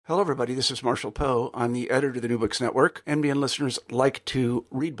Hello, everybody. This is Marshall Poe. I'm the editor of the New Books Network. NBN listeners like to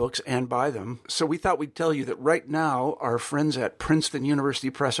read books and buy them. So we thought we'd tell you that right now, our friends at Princeton University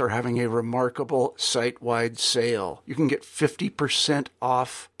Press are having a remarkable site-wide sale. You can get 50%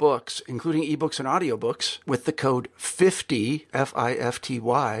 off books, including ebooks and audiobooks, with the code 50,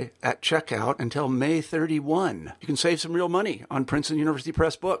 F-I-F-T-Y, at checkout until May 31. You can save some real money on Princeton University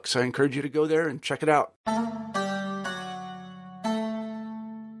Press books. I encourage you to go there and check it out.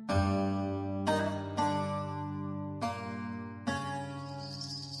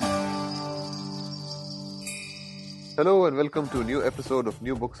 Hello and welcome to a new episode of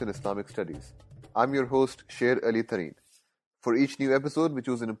New Books in Islamic Studies. I'm your host, Sher Ali Tareen. For each new episode, we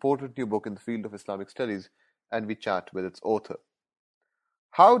choose an important new book in the field of Islamic studies and we chat with its author.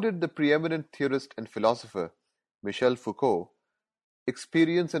 How did the preeminent theorist and philosopher, Michel Foucault,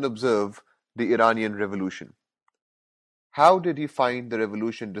 experience and observe the Iranian Revolution? How did he find the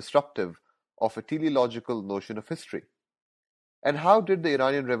revolution disruptive of a teleological notion of history? And how did the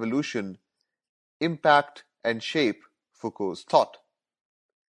Iranian Revolution impact and shape Foucault's thought?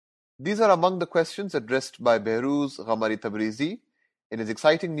 These are among the questions addressed by Behrouz Ghamari Tabrizi in his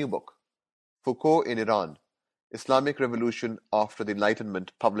exciting new book, Foucault in Iran, Islamic Revolution After the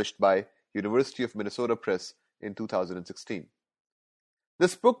Enlightenment, published by University of Minnesota Press in 2016.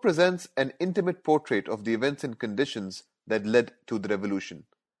 This book presents an intimate portrait of the events and conditions that led to the revolution,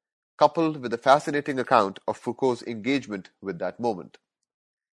 coupled with a fascinating account of Foucault's engagement with that moment.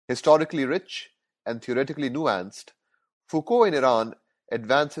 Historically rich and theoretically nuanced, Foucault in Iran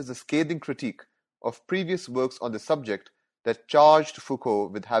advances a scathing critique of previous works on the subject that charged Foucault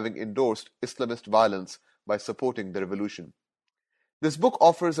with having endorsed Islamist violence by supporting the revolution. This book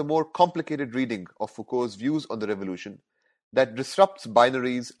offers a more complicated reading of Foucault's views on the revolution that disrupts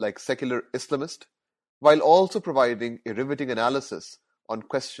binaries like secular Islamist, while also providing a riveting analysis on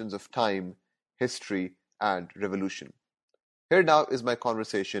questions of time, history, and revolution. Here now is my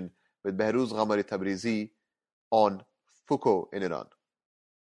conversation with Behrouz Ghamari Tabrizi on Foucault in Iran.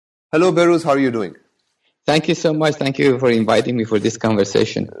 Hello, Behrouz. How are you doing? Thank you so much. Thank you for inviting me for this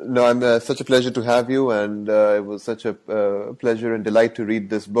conversation. No, I'm such a pleasure to have you, and it was such a pleasure and delight to read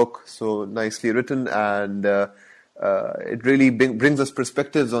this book, so nicely written, and it really brings us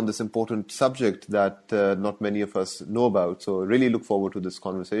perspectives on this important subject that not many of us know about. So I really look forward to this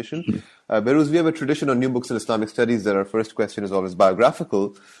conversation. Behrouz, we have a tradition on New Books in Islamic Studies that our first question is always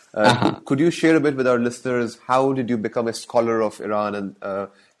biographical. Could you share a bit with our listeners, how did you become a scholar of Iran,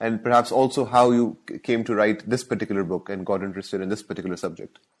 and perhaps also how you came to write this particular book and got interested in this particular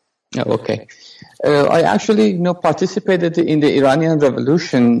subject? Okay. I actually participated in the Iranian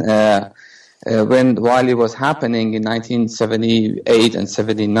Revolution while it was happening in 1978 and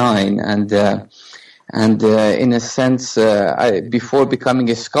 79, and in a sense, before becoming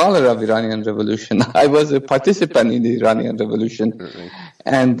a scholar of Iranian Revolution, I was a participant in the Iranian Revolution,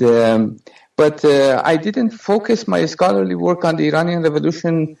 but I didn't focus my scholarly work on the Iranian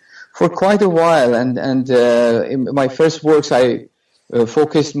Revolution for quite a while, and in my first works I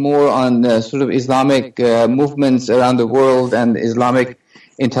focused more on sort of Islamic movements around the world and Islamic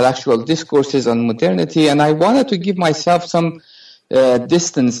intellectual discourses on modernity, and I wanted to give myself some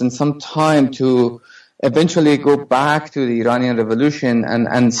distance and some time to eventually go back to the Iranian Revolution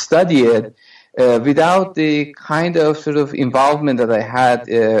and study it without the kind of sort of involvement that I had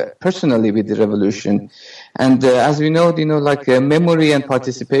personally with the revolution. And as we know, like memory and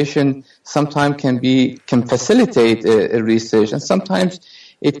participation sometimes can facilitate a research, and sometimes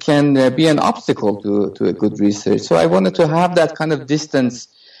it can be an obstacle to a good research. So I wanted to have that kind of distance,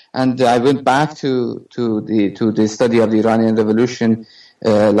 and I went back to the study of the Iranian Revolution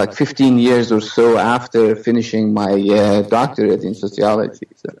like 15 years or so after finishing my doctorate in sociology.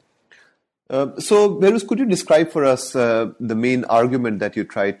 So, Behrouz, could you describe for us the main argument that you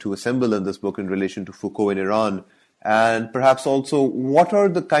tried to assemble in this book in relation to Foucault in Iran, and perhaps also what are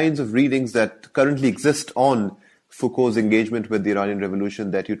the kinds of readings that currently exist on Foucault's engagement with the Iranian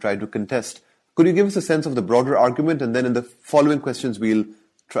Revolution that you tried to contest? Could you give us a sense of the broader argument, and then in the following questions we'll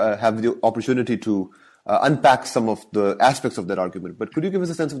have the opportunity to unpack some of the aspects of that argument. But could you give us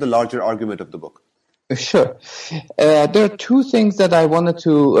a sense of the larger argument of the book? Sure. There are two things that I wanted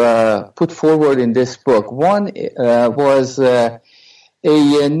to put forward in this book. One was a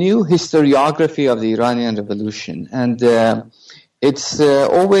new historiography of the Iranian Revolution. And it's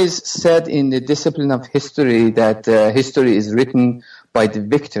always said in the discipline of history that history is written by the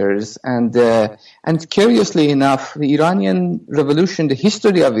victors. And curiously enough, the Iranian Revolution, the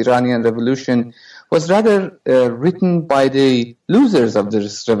history of Iranian Revolution, was rather written by the losers of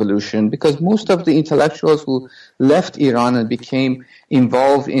this revolution, because most of the intellectuals who left Iran and became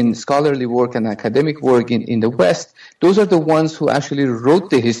involved in scholarly work and academic work in the West, those are the ones who actually wrote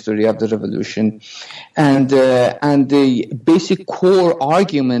the history of the revolution. And the basic core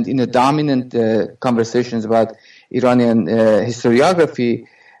argument in the dominant conversations about Iranian historiography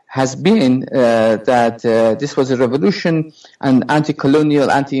has been that this was a revolution, an anti-colonial,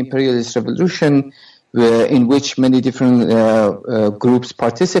 anti-imperialist revolution in which many different groups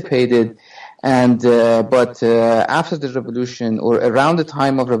participated. But after the revolution, or around the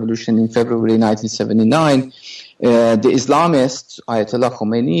time of revolution in February 1979, the Islamists, Ayatollah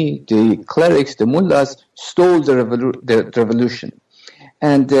Khomeini, the clerics, the mullahs, stole the revolution.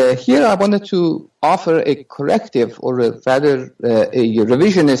 And here I wanted to offer a corrective, or rather a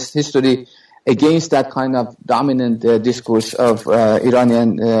revisionist history against that kind of dominant discourse of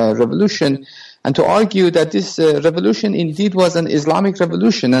Iranian revolution, and to argue that this revolution indeed was an Islamic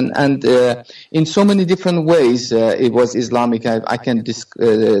revolution, and in so many different ways it was Islamic. I can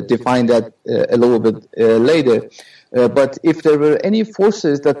define that a little bit later. But if there were any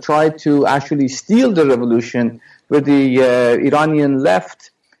forces that tried to actually steal the revolution, where the Iranian left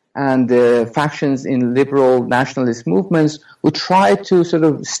and factions in liberal nationalist movements who tried to sort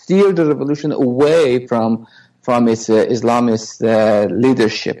of steer the revolution away from its Islamist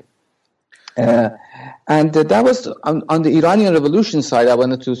leadership. And that was on the Iranian Revolution side. I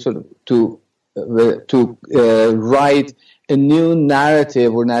wanted to sort of to write a new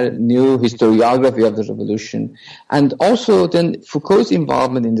narrative or new historiography of the revolution, and also then Foucault's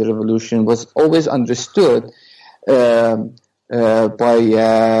involvement in the revolution was always understood by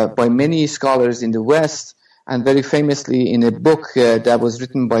many scholars in the West, and very famously in a book that was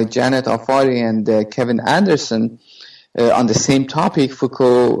written by Janet Afari and Kevin Anderson on the same topic,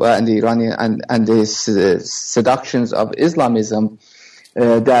 Foucault and the Iranian and the seductions of Islamism,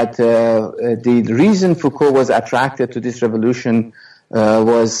 that the reason Foucault was attracted to this revolution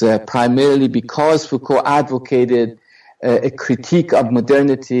was primarily because Foucault advocated a critique of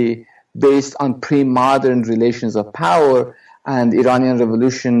modernity based on pre-modern relations of power, and Iranian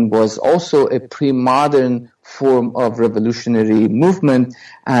Revolution was also a pre-modern form of revolutionary movement,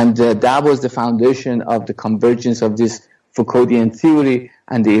 and that was the foundation of the convergence of this Foucauldian theory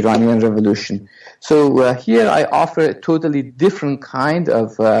and the Iranian Revolution. So here I offer a totally different kind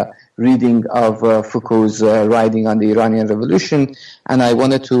of reading of Foucault's writing on the Iranian Revolution, and I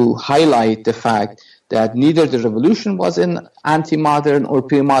wanted to highlight the fact that neither the revolution was an anti-modern or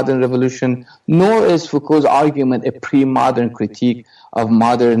pre-modern revolution, nor is Foucault's argument a pre-modern critique of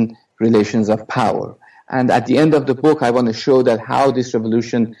modern relations of power. And at the end of the book, I want to show that how this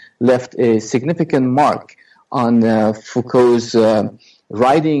revolution left a significant mark on Foucault's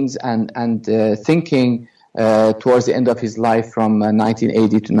writings and thinking towards the end of his life from 1980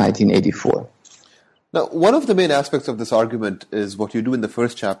 to 1984. Now, one of the main aspects of this argument is what you do in the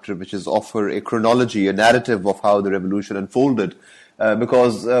first chapter, which is offer a chronology, a narrative of how the revolution unfolded.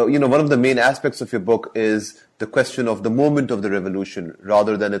 Because one of the main aspects of your book is the question of the moment of the revolution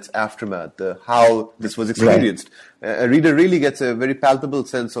rather than its aftermath, how this was experienced. Right. A reader really gets a very palpable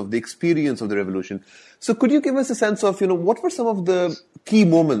sense of the experience of the revolution. So could you give us a sense of, what were some of the key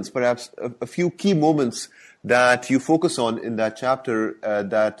moments, perhaps a few key moments that you focus on in that chapter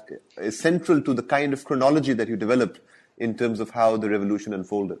that is central to the kind of chronology that you developed in terms of how the revolution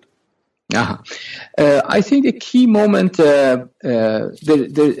unfolded? I think a key moment, I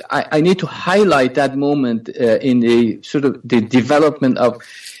need to highlight that moment in the sort of the development of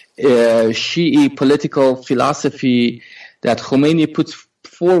Shi'i political philosophy that Khomeini puts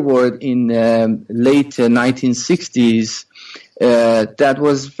forward in late 1960s. That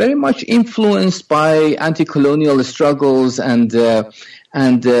was very much influenced by anti-colonial struggles, and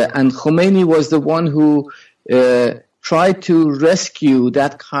Khomeini was the one who tried to rescue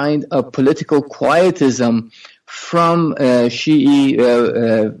that kind of political quietism from Shi'i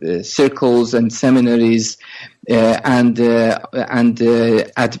circles and seminaries, and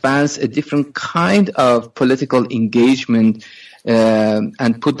advance a different kind of political engagement.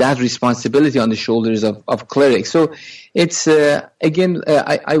 And put that responsibility on the shoulders of clerics. So it's,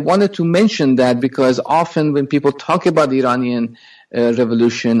 I wanted to mention that because often when people talk about the Iranian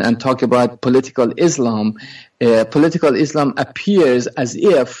revolution and talk about political Islam appears as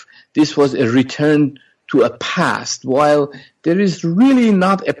if this was a return to a past, while there is really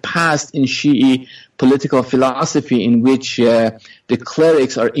not a past in Shi'i political philosophy in which the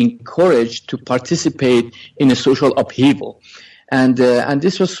clerics are encouraged to participate in a social upheaval. and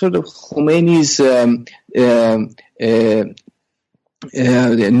this was sort of Khomeini's the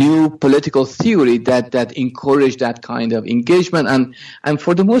new political theory that encouraged that kind of engagement, and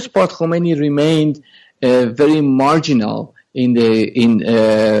for the most part, Khomeini remained very marginal in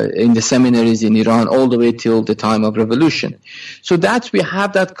the seminaries in Iran all the way till the time of revolution. So that we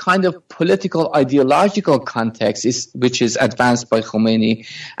have that kind of political ideological context which is advanced by Khomeini,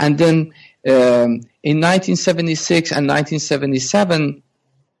 and then in 1976 and 1977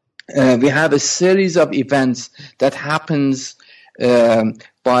 we have a series of events that happens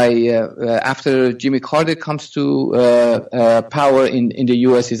after Jimmy Carter comes to power in the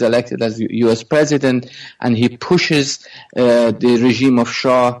U.S., he's elected as U.S. president, and he pushes the regime of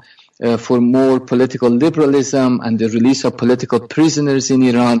Shah for more political liberalism and the release of political prisoners in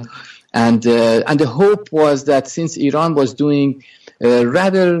Iran. And the hope was that since Iran was doing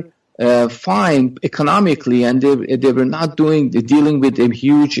rather fine economically, and they were not dealing with a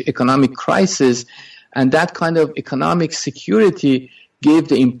huge economic crisis, and that kind of economic security gave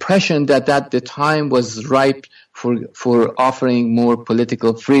the impression that the time was ripe for offering more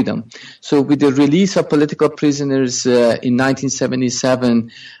political freedom. So with the release of political prisoners in 1977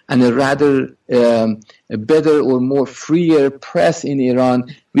 and a rather better or more freer press in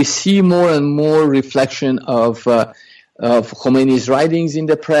Iran, we see more and more reflection of Khomeini's writings in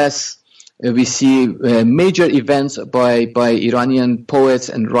the press. We see major events by Iranian poets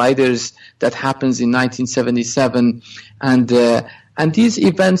and writers that happens in 1977, and these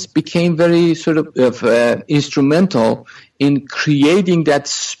events became very sort of instrumental in creating that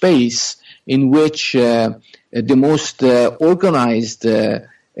space in which the most organized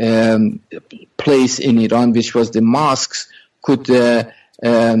place in Iran, which was the mosques, could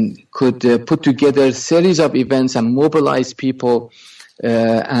put together a series of events and mobilize people.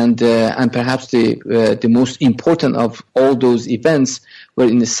 And perhaps the most important of all those events were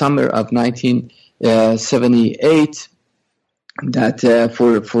in the summer of 1978, that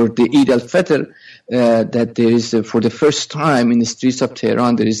for the Eid al-Fitr, that there is for the first time in the streets of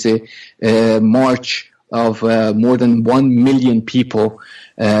Tehran there is a march of more than 1 million people.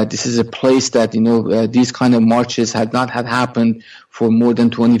 This is a place that these kind of marches had not happened for more than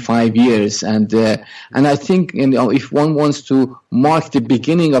 25 years, and I think if one wants to mark the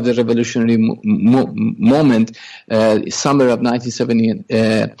beginning of the revolutionary moment, summer of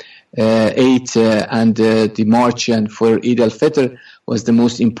 1978, and the march and for Eid al-Fitr was the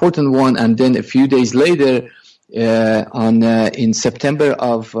most important one, and then a few days later, in September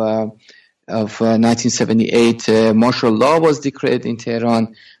of 1978, martial law was declared in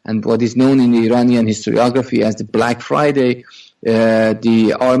Tehran, and what is known in the Iranian historiography as the Black Friday,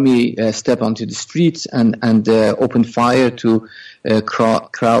 the army stepped onto the streets and opened fire to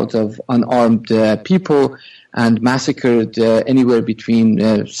crowds of unarmed people and massacred anywhere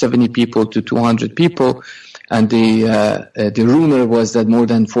between 70 people to 200 people, and the rumor was that more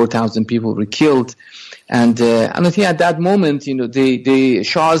than 4,000 people were killed. And I think at that moment, the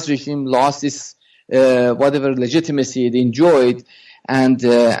Shah's regime lost its whatever legitimacy it enjoyed, and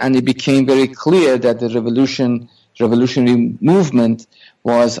it became very clear that the revolutionary movement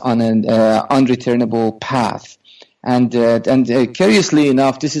was on an unreturnable path. And curiously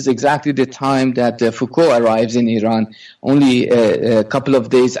enough, this is exactly the time that Foucault arrives in Iran, only a couple of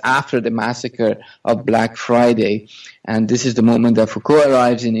days after the massacre of Black Friday. And this is the moment that Foucault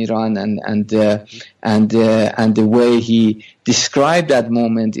arrives in Iran, and the way he described that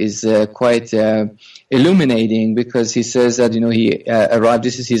moment is quite illuminating, because he says that he arrived.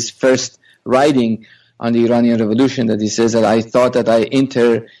 This is his first writing on the Iranian Revolution. That he says that I thought that I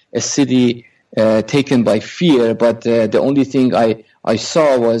enter a city taken by fear, but the only thing I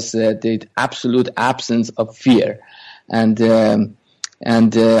saw was the absolute absence of fear, and then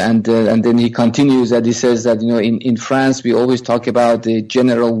he continues that he says that in France we always talk about the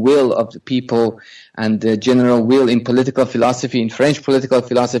general will of the people, and the general will in political philosophy, in French political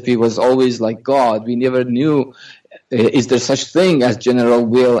philosophy, was always like God. We never knew is there such thing as general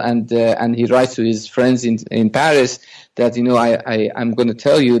will, and he writes to his friends in Paris that I'm going to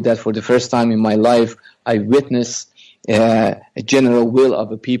tell you that for the first time in my life I witnessed a general will of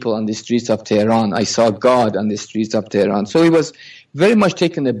the people on the streets of Tehran. I saw God on the streets of Tehran. So he was very much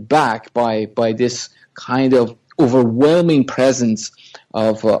taken aback by this kind of overwhelming presence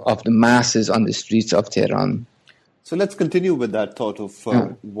of the masses on the streets of Tehran. So let's continue with that thought of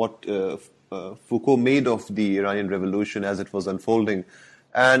what Foucault made of the Iranian Revolution as it was unfolding.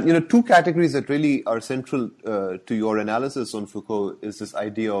 And two categories that really are central to your analysis on Foucault is this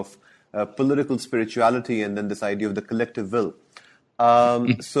idea of political spirituality, and then this idea of the collective will.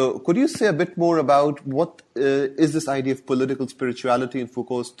 So could you say a bit more about what is this idea of political spirituality in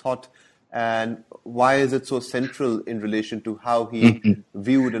Foucault's thought, and why is it so central in relation to how he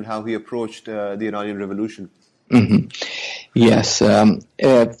viewed and how he approached the Iranian Revolution? Yes.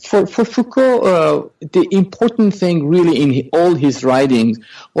 For Foucault, the important thing really in all his writings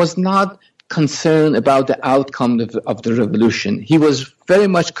was not concern about the outcome of the revolution. He was very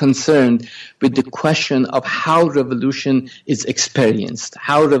much concerned with the question of how revolution is experienced,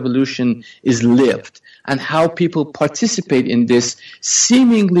 how revolution is lived, and how people participate in this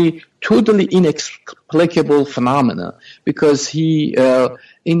seemingly totally inexplicable phenomena. Because he,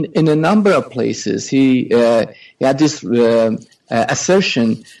 in a number of places, he had this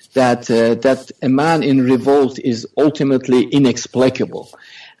assertion that a man in revolt is ultimately inexplicable.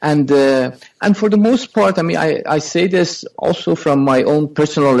 And for the most part, I mean, I say this also from my own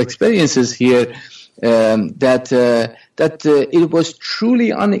personal experiences here, that it was truly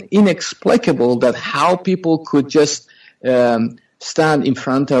inexplicable that how people could just stand in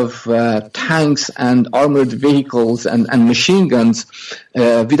front of tanks and armored vehicles and machine guns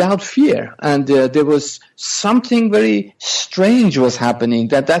without fear. And there was something very strange was happening.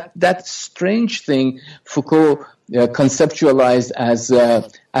 That strange thing Foucault conceptualized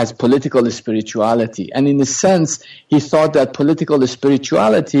as political spirituality. And in a sense, he thought that political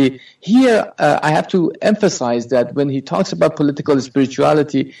spirituality, here I have to emphasize that when he talks about political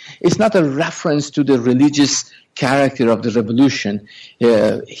spirituality, it's not a reference to the religious character of the revolution.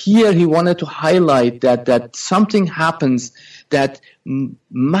 Here he wanted to highlight that something happens, that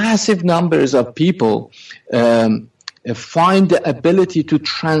massive numbers of people find the ability to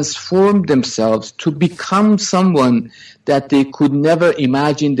transform themselves to become someone that they could never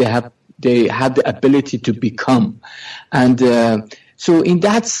imagine they had the ability to become. And so in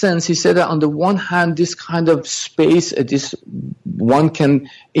that sense, he said that on the one hand, this kind of space, this one can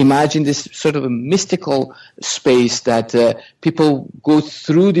imagine this sort of a mystical space that people go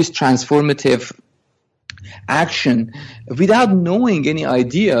through this transformative action without knowing any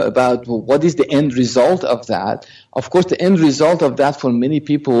idea about what is the end result of that. Of course, the end result of that for many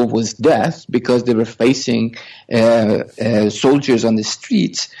people was death, because they were facing soldiers on the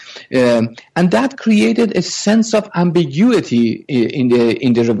streets, and that created a sense of ambiguity in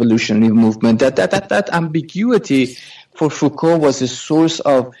the revolutionary movement. That ambiguity for Foucault was a source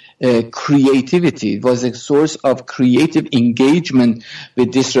of creativity. It was a source of creative engagement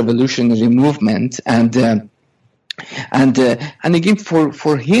with this revolutionary movement, and again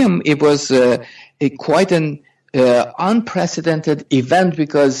for him it was quite an unprecedented event,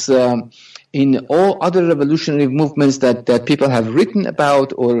 because in all other revolutionary movements that people have written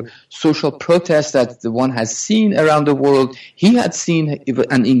about, or social protests that the one has seen around the world, he had seen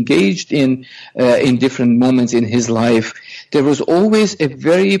and engaged in different moments in his life. There was always a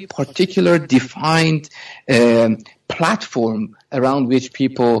very particular defined platform around which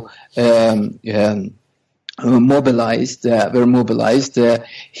people were mobilized.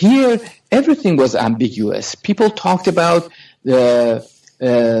 Here, everything was ambiguous. People talked about the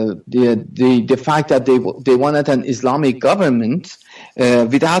fact that they wanted an Islamic government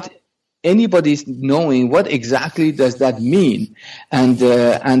without anybody knowing what exactly does that mean,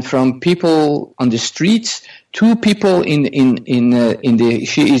 and from people on the streets to people in the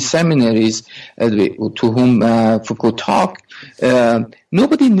Shiite seminaries to whom Foucault talked.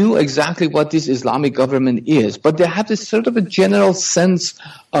 Nobody knew exactly what this Islamic government is, but they have this sort of a general sense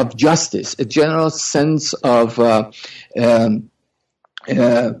of justice, a general sense of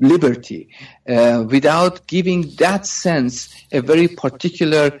liberty, without giving that sense a very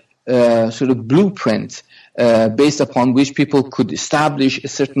particular sort of blueprint based upon which people could establish a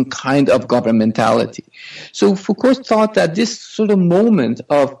certain kind of governmentality. So Foucault thought that this sort of moment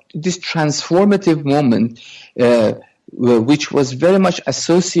of this transformative moment, which was very much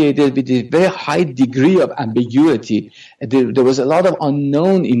associated with a very high degree of ambiguity, there was a lot of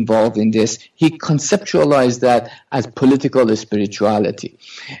unknown involved in this. He conceptualized that as political spirituality.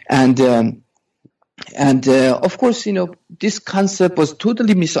 And of course, this concept was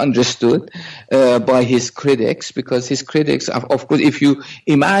totally misunderstood by his critics, because his critics, of course, if you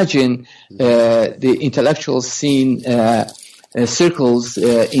imagine the intellectual scene circles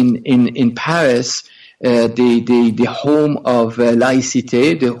in Paris, the home of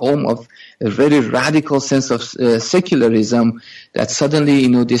laïcité, the home of a very radical sense of secularism, that suddenly,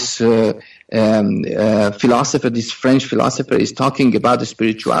 this philosopher, this French philosopher, is talking about the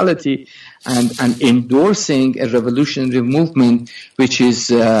spirituality and endorsing a revolutionary movement which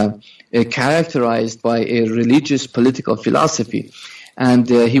is characterized by a religious political philosophy. and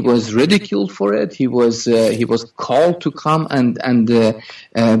he was ridiculed for it. He was called to come and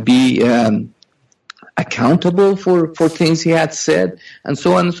be accountable for things he had said, and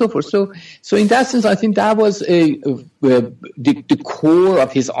so on and so forth. So in that sense, I think that was the core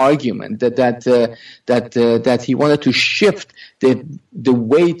of his argument, that he wanted to shift the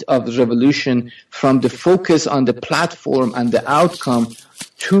weight of the revolution from the focus on the platform and the outcome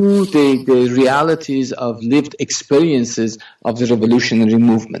to the realities of lived experiences of the revolutionary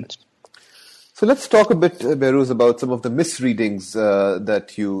movement. So let's talk a bit, Behrooz, about some of the misreadings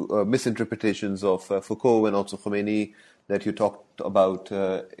misinterpretations of Foucault and also Khomeini that you talked about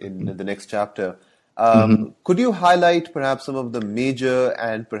in the next chapter. Could you highlight perhaps some of the major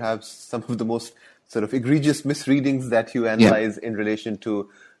and perhaps some of the most sort of egregious misreadings that you analyze in relation to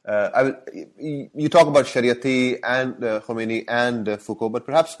you talk about Shariati and Khomeini and Foucault, but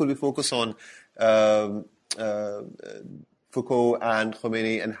perhaps could we focus on Foucault and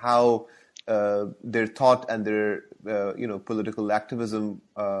Khomeini and how their thought and their political activism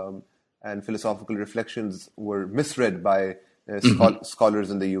and philosophical reflections were misread by scholars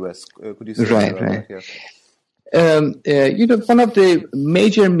in the U.S. Could you say that here? One of the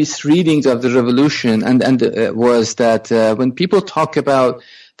major misreadings of the revolution was that when people talk about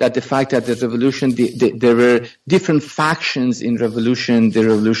that the fact that the revolution, there were different factions in revolution, the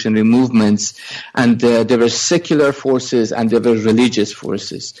revolutionary movements, and there were secular forces and there were religious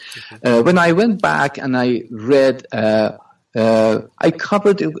forces. When I went back and I read, I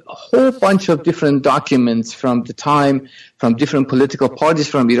covered a whole bunch of different documents from the time, from different political parties,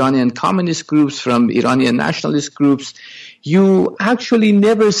 from Iranian communist groups, from Iranian nationalist groups. You actually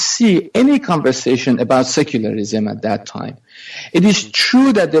never see any conversation about secularism at that time. It is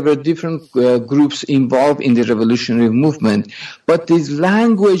true that there were different groups involved in the revolutionary movement, but the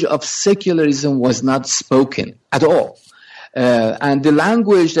language of secularism was not spoken at all. And the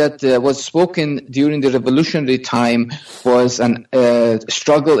language that was spoken during the revolutionary time was a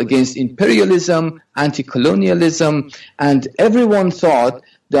struggle against imperialism, anti-colonialism, and everyone thought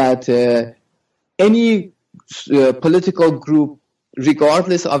that any political group,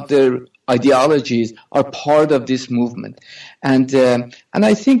 regardless of their ideologies, are part of this movement. And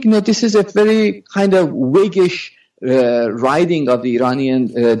I think this is a very kind of Whiggish writing of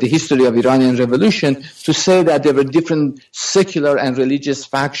the history of Iranian revolution, to say that there were different secular and religious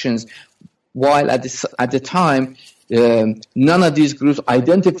factions, while at the time none of these groups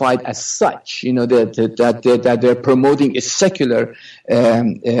identified as such. That they're promoting a secular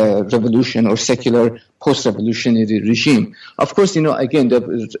revolution or secular post-revolutionary regime. Of course, again,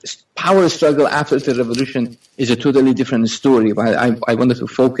 the power struggle after the revolution is a totally different story, but I wanted to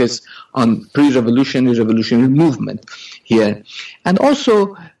focus on revolutionary movement here. And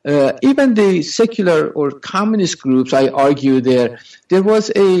also, even the secular or communist groups, I argue there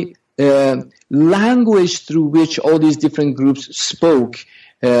was a language through which all these different groups spoke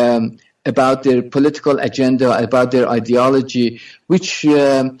about their political agenda, about their ideology, which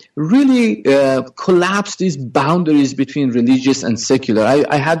really collapsed these boundaries between religious and secular.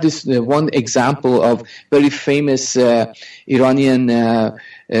 I had this one example of very famous Iranian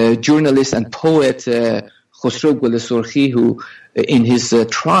journalist and poet Khosrow Gul-Surkhi, who in his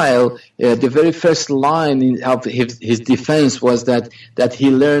trial, the very first line of his defense was that he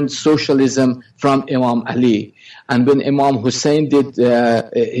learned socialism from Imam Ali. And when Imam Hussein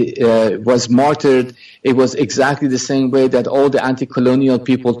was martyred, it was exactly the same way that all the anti-colonial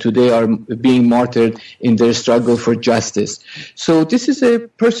people today are being martyred in their struggle for justice. So this is a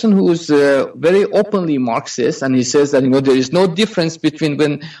person who is very openly Marxist, and he says that there is no difference between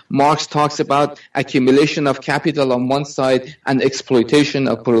when Marx talks about accumulation of capital on one side and exploitation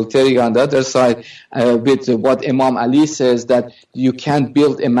of proletariat on the other side, with what Imam Ali says, that you can't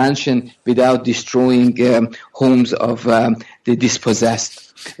build a mansion without destroying homes of the dispossessed.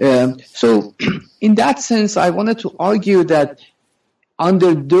 So in that sense, I wanted to argue that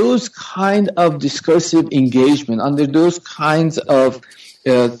under those kind of discursive engagement, under those kinds of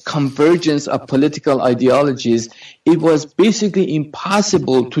convergence of political ideologies, it was basically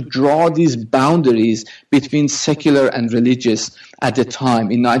impossible to draw these boundaries between secular and religious at the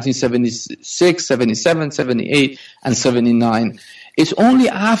time in 1976, 77, 78, and 79. It's only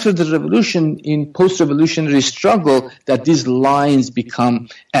after the revolution, in post-revolutionary struggle, that these lines become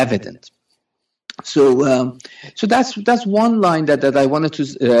evident. So that's one line that I wanted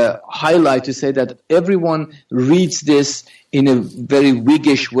to highlight, to say that everyone reads this in a very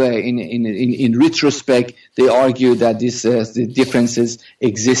Whiggish way. In retrospect, they argue that the differences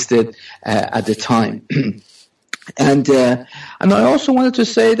existed at the time. And I also wanted to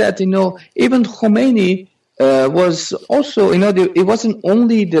say that even Khomeini was also, it wasn't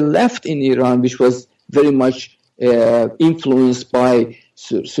only the left in Iran which was very much influenced by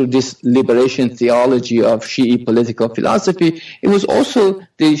this liberation theology of Shi'i political philosophy. It was also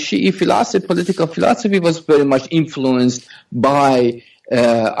the Shi'i political philosophy was very much influenced by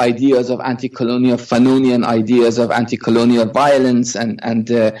ideas of anti-colonial, Fanonian ideas of anti-colonial violence and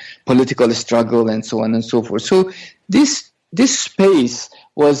political struggle and so on and so forth. So this space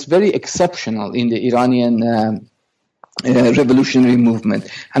was very exceptional in the Iranian revolutionary movement,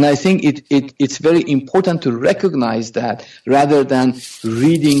 and I think it's very important to recognize that rather than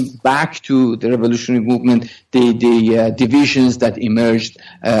reading back to the revolutionary movement the divisions that emerged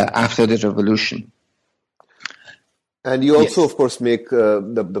after the revolution. And you also, of course, make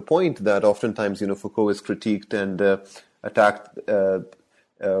the point that oftentimes, Foucault is critiqued and attacked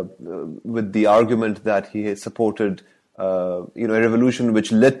with the argument that he has supported a revolution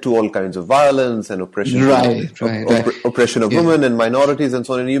which led to all kinds of violence and oppression, oppression of women and minorities and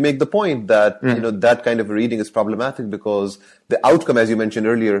so on. And you make the point that that kind of a reading is problematic because the outcome, as you mentioned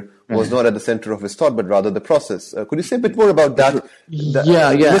earlier, was not at the center of his thought, but rather the process. Could you say a bit more about that?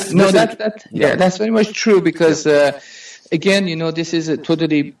 That's very much true because. Again, this is a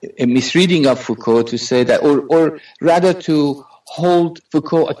totally a misreading of Foucault to say that, or rather to hold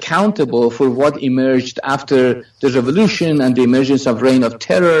Foucault accountable for what emerged after the revolution and the emergence of reign of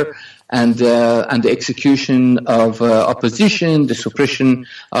terror and the execution of opposition, the suppression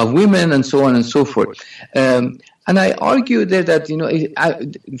of women, and so on and so forth. And I argue there that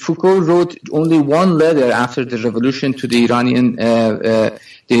Foucault wrote only one letter after the revolution to the Iranian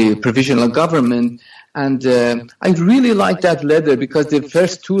the provisional government. And I really like that letter because the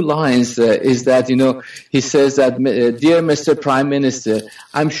first two lines is that, he says that, dear Mr. Prime Minister,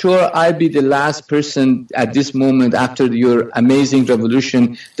 I'm sure I'll be the last person at this moment after your amazing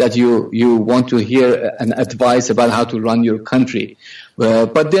revolution that you want to hear an advice about how to run your country.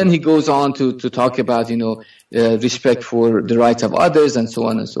 But then he goes on to talk about, respect for the rights of others and so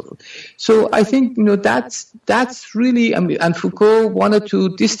on and so forth. So I think, that's really, and Foucault wanted to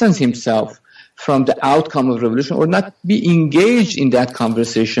distance himself from the outcome of revolution or not be engaged in that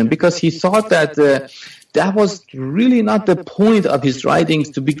conversation because he thought that that was really not the point of his writings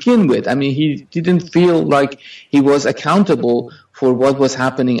to begin with. I mean, he didn't feel like he was accountable for what was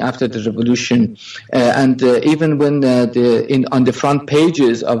happening after the revolution. And even when on the front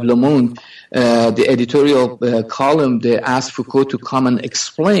pages of Le Monde, the editorial column, they asked Foucault to come and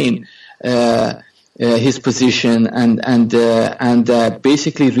explain his position and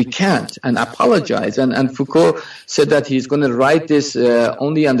basically recant and apologize. And Foucault said that he's going to write this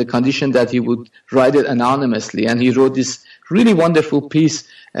only on the condition that he would write it anonymously. And he wrote this really wonderful piece,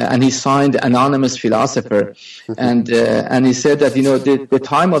 and he signed Anonymous Philosopher. And he said that, the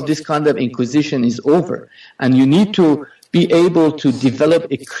time of this kind of inquisition is over. And you need to be able to develop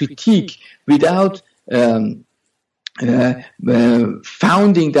a critique without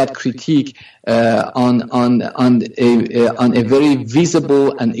founding that critique on a very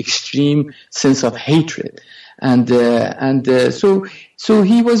visible and extreme sense of hatred, so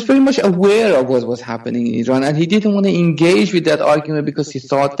he was very much aware of what was happening in Iran, and he didn't want to engage with that argument because he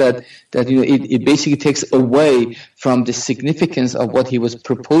thought that it basically takes away from the significance of what he was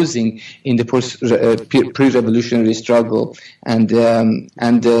proposing in the pre-revolutionary struggle, and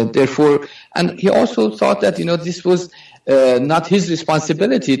therefore, and he also thought that this was not his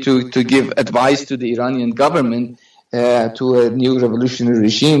responsibility to give advice to the Iranian government to a new revolutionary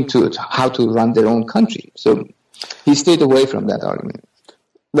regime to how to run their own country. So he stayed away from that argument.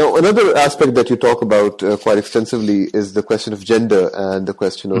 Now, another aspect that you talk about quite extensively is the question of gender and the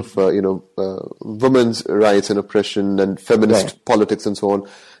question of women's rights and oppression and feminist politics and so on.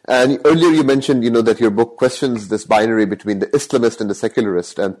 And earlier you mentioned that your book questions this binary between the Islamist and the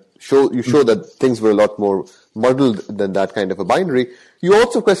secularist, and show that things were a lot more muddled than that kind of a binary. You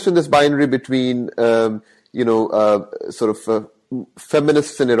also question this binary between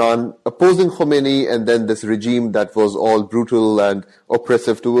feminists in Iran opposing Khomeini and then this regime that was all brutal and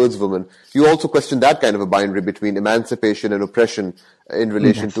oppressive towards women. You also question that kind of a binary between emancipation and oppression in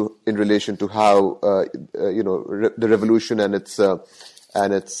relation to how the revolution and its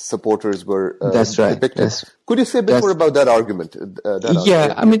supporters were depicted. Yes. Could you say a bit more about that argument?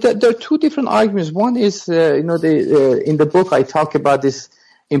 I mean, there are two different arguments. One is, in the book I talk about this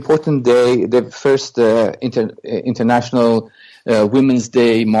important day, the first International Women's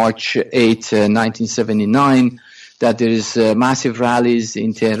Day, March 8, 1979, that there is massive rallies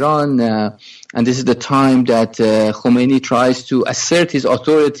in Tehran, and this is the time that Khomeini tries to assert his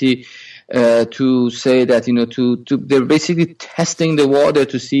authority to say that, they're basically testing the water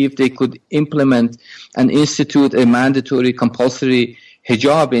to see if they could implement and institute a mandatory compulsory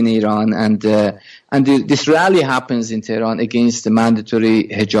hijab in Iran. And this rally happens in Tehran against the mandatory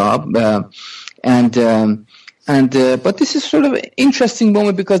hijab. But this is sort of an interesting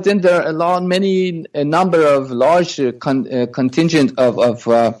moment, because then there are a number of large contingent of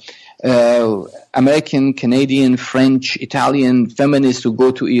American, Canadian, French, Italian feminists who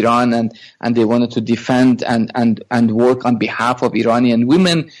go to Iran and they wanted to defend and work on behalf of Iranian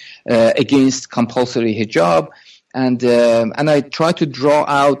women against compulsory hijab. And I try to draw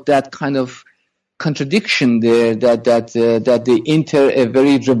out that kind of contradiction there, that they enter a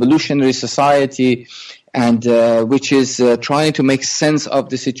very revolutionary society, and which is trying to make sense of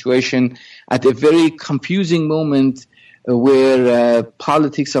the situation at a very confusing moment, where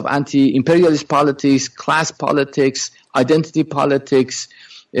politics of anti-imperialist politics, class politics, identity politics,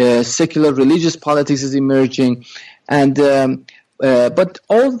 secular religious politics is emerging, and but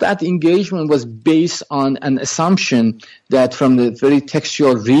all that engagement was based on an assumption that, from the very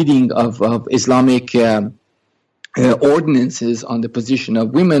textual reading of Islamic ordinances on the position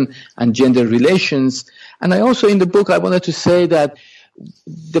of women and gender relations. And I also, in the book, I wanted to say that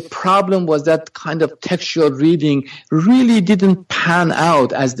the problem was that kind of textual reading really didn't pan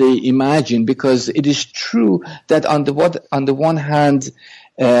out as they imagined, because it is true that on the one hand,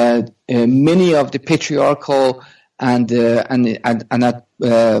 many of the patriarchal and at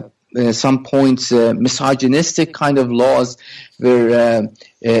some points misogynistic kind of laws were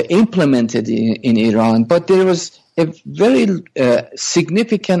implemented in Iran, but there was a very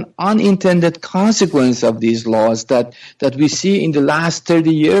significant unintended consequence of these laws that we see in the last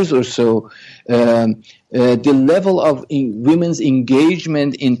 30 years or so. The level of women's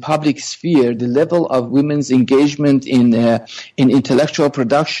engagement in public sphere, the level of women's engagement in intellectual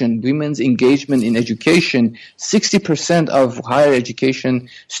production, women's engagement in education. 60% of higher education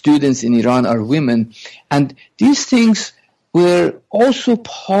students in Iran are women, and these things were also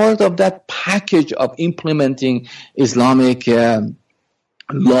part of that package of implementing Islamic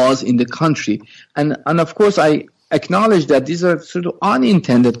laws in the country. And of course, I acknowledge that these are sort of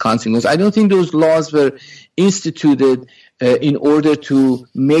unintended consequences. I don't think those laws were instituted in order to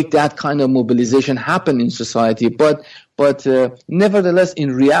make that kind of mobilization happen in society. But nevertheless,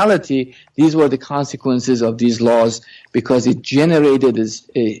 in reality, these were the consequences of these laws, because it generated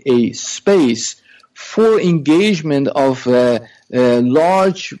a space for engagement of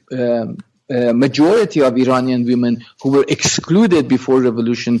large majority of Iranian women who were excluded before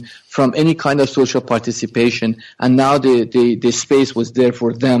revolution from any kind of social participation, and now the space was there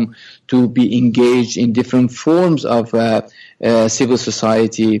for them to be engaged in different forms of civil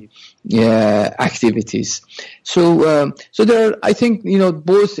society activities. So there are, I think,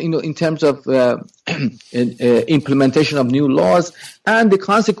 both in terms of implementation of new laws and the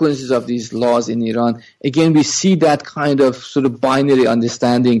consequences of these laws in Iran. Again, we see that kind of sort of binary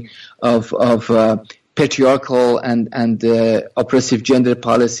understanding of patriarchal and oppressive gender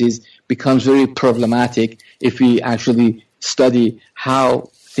policies becomes very problematic if we actually study how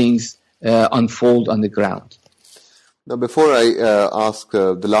things unfold on the ground. Now, before I ask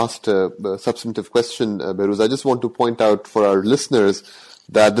the last substantive question, Behrooz, I just want to point out for our listeners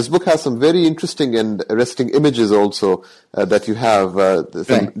that this book has some very interesting and arresting images also that you have.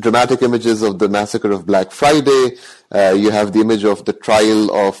 Some dramatic images of the massacre of Black Friday. You have the image of the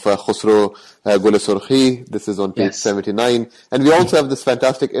trial of Khosrow Gul Sorkhi. This is on page 79. And we also have this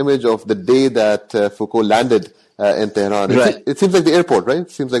fantastic image of the day that Foucault landed in Tehran. It seems like the airport, right? It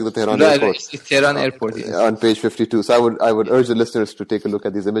seems like the Tehran airport. It's Tehran airport, yes. On page 52. So I would urge the listeners to take a look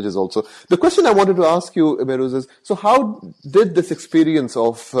at these images also. The question I wanted to ask you, Behrooz, is, so how did this experience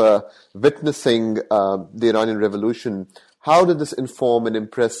of witnessing the Iranian Revolution, how did this inform and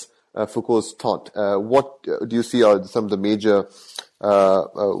impress Foucault's thought? What do you see are some of the major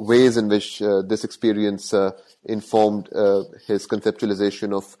ways in which this experience informed his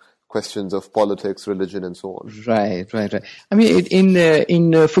conceptualization of questions of politics, religion, and so on? Right. I mean,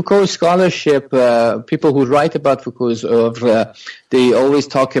 in Foucault's scholarship, people who write about Foucault's oeuvre, they always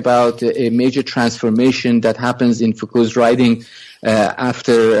talk about a major transformation that happens in Foucault's writing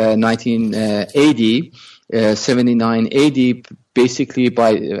after 1980, 79 AD, basically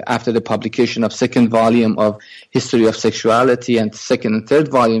after the publication of second volume of History of Sexuality and second and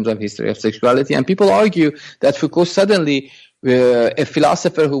third volumes of History of Sexuality. And people argue that Foucault suddenly, a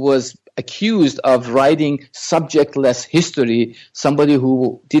philosopher who was accused of writing subjectless history, somebody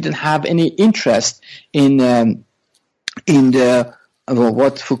who didn't have any interest in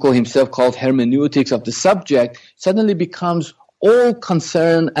what Foucault himself called hermeneutics of the subject, suddenly becomes all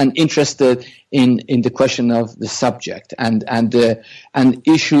concerned and interested in the question of the subject and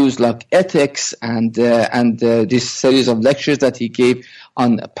issues like ethics and this series of lectures that he gave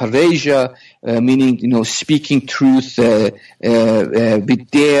on parrhesia, meaning speaking truth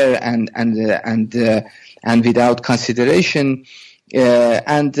with dare and without consideration,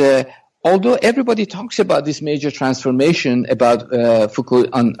 although everybody talks about this major transformation about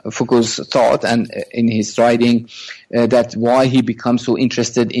Foucault's thought and in his writing, that why he becomes so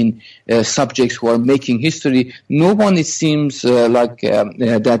interested in subjects who are making history, no one, it seems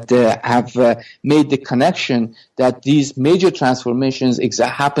that have made the connection that these major transformations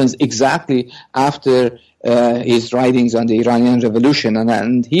happens exactly after his writings on the Iranian Revolution,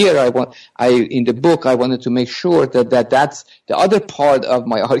 and here in the book I wanted to make sure that that's the other part of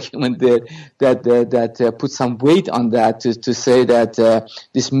my argument there, that put some weight on that to say that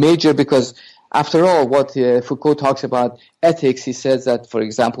this major, because after all, what Foucault talks about ethics, he says that, for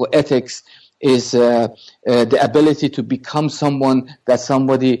example, ethics is the ability to become someone that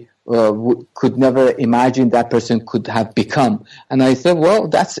somebody could never imagine that person could have become. And I said, well,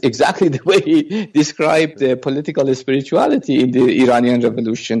 that's exactly the way he described political spirituality in the Iranian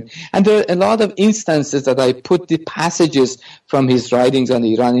Revolution. And there are a lot of instances that I put the passages from his writings on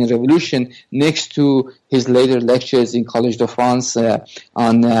the Iranian Revolution next to his later lectures in Collège de France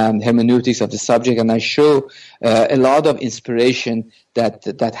on hermeneutics of the subject, and I show a lot of inspiration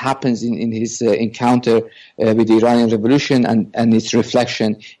that happens in his encounter with the Iranian Revolution and its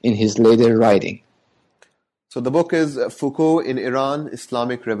reflection in his later writing. So the book is Foucault in Iran,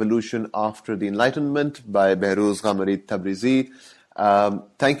 Islamic Revolution After the Enlightenment by Behrouz Ghamari Tabrizi.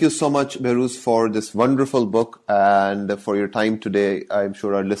 Thank you so much, Behrouz, for this wonderful book and for your time today. I'm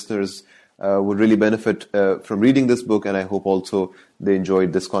sure our listeners would really benefit from reading this book, and I hope also they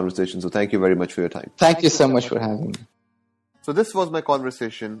enjoyed this conversation. So thank you very much for your time. Thank you so much for having me. So this was my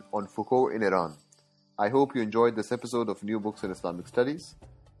conversation on Foucault in Iran. I hope you enjoyed this episode of New Books in Islamic Studies,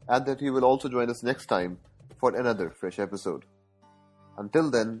 and that you will also join us next time for another fresh episode.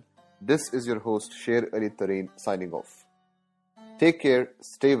 Until then, this is your host Sher Ali Tareen signing off. Take care,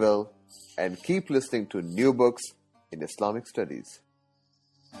 stay well, and keep listening to New Books in Islamic Studies.